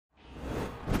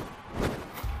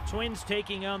Twins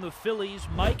taking on the Phillies.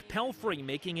 Mike Pelfrey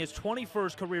making his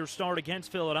 21st career start against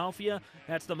Philadelphia.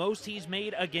 That's the most he's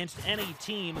made against any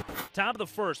team. Top of the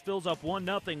first, fills up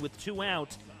 1-0 with 2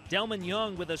 outs. Delman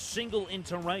Young with a single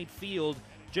into right field.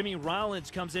 Jimmy Rollins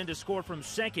comes in to score from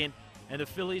second, and the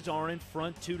Phillies are in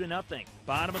front 2-0.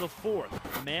 Bottom of the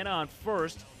fourth, man on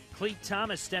first. Clete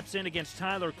Thomas steps in against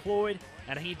Tyler Cloyd,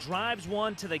 and he drives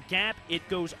one to the gap. It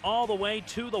goes all the way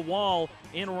to the wall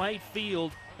in right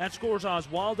field. That scores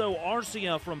Oswaldo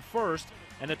Arcia from first,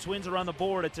 and the Twins are on the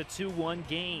board. It's a 2-1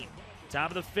 game. Top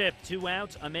of the fifth, 2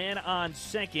 outs, a man on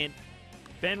second.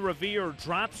 Ben Revere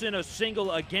drops in a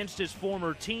single against his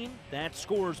former team. That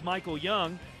scores Michael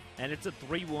Young, and it's a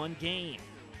 3-1 game.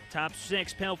 Top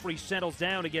 6, Pelfrey settles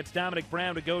down against Dominic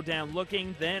Brown to go down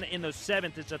looking. Then in the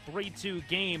 7th, it's a 3-2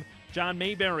 game. John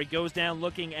Mayberry goes down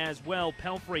looking as well.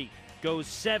 Pelfrey goes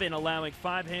 7, allowing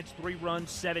 5 hits, 3 runs,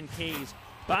 7 Ks.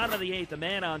 Bottom of the 8th, a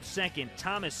man on second.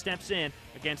 Thomas steps in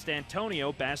against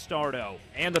Antonio Bastardo.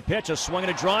 And the pitch, a swing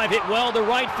and a drive, hit well to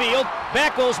right field.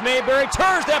 Back goes Mayberry,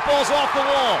 turns, that ball's off the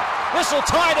wall. This will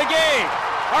tie the game.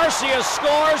 Arcia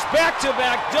scores,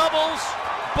 back-to-back doubles,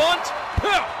 bunt,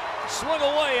 swing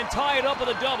away and tie it up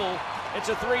with a double. It's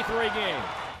a 3-3 game.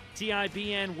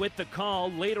 TIBN with the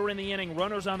call. Later in the inning,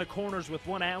 runners on the corners with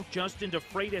 1 out. Justin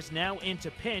DeFreitas now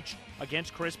into pitch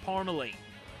against Chris Parmalee.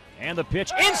 And the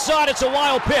pitch, inside, it's a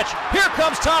wild pitch. Here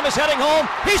comes Thomas heading home,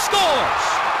 he scores!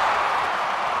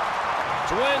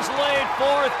 Twins lead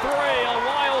 4-3, a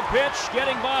wild pitch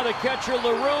getting by the catcher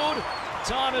LaRude.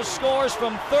 Thomas scores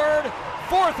from third,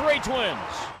 4-3 Twins.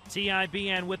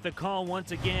 TIBN with the call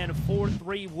once again.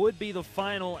 4-3 would be the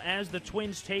final as the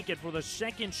Twins take it for the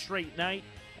second straight night.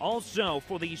 Also,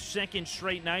 for the second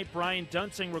straight night, Brian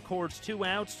Dunsing records 2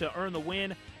 outs to earn the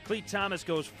win. Clete Thomas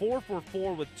goes 4 for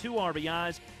 4 with 2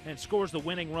 RBIs and scores the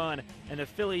winning run, and the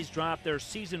Phillies drop their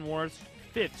season-worst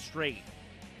 5th straight.